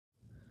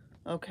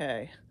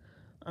Okay,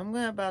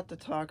 about to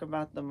talk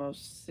about the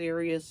most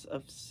serious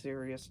of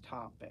serious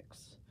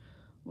topics.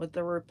 What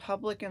the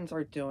Republicans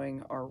are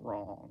doing are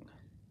wrong.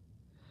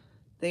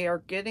 They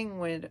are getting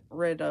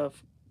rid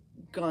of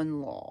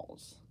gun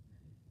laws.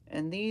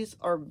 And these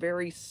are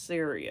very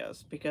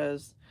serious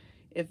because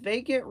if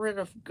they get rid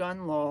of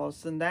gun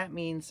laws, then that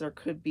means there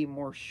could be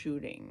more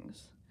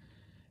shootings.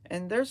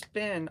 And there's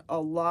been a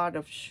lot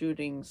of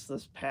shootings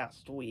this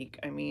past week.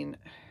 I mean,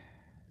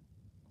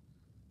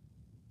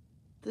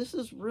 this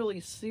is really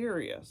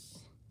serious.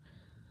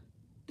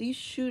 These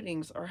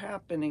shootings are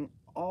happening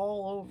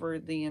all over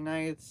the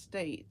United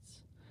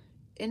States.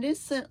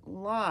 Innocent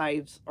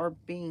lives are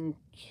being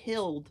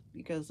killed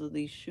because of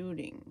these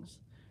shootings.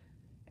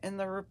 And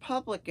the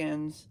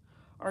Republicans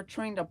are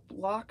trying to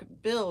block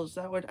bills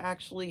that would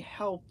actually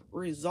help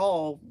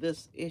resolve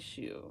this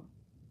issue.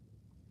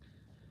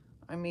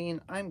 I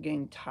mean, I'm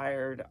getting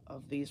tired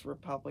of these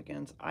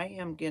Republicans. I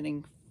am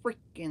getting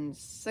freaking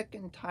sick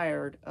and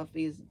tired of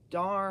these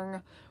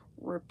darn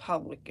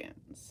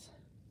Republicans.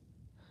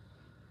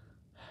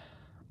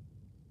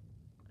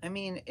 I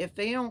mean, if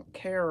they don't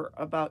care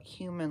about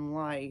human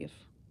life,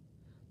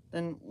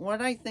 then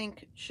what I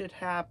think should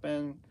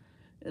happen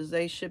is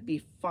they should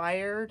be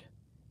fired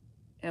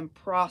and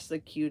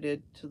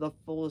prosecuted to the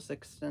fullest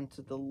extent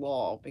of the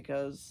law,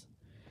 because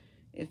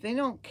if they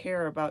don't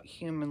care about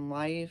human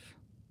life,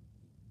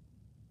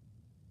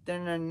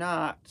 then they're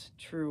not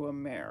true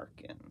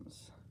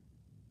Americans.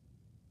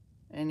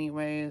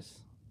 Anyways,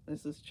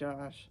 this is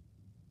Josh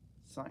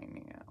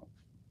signing out.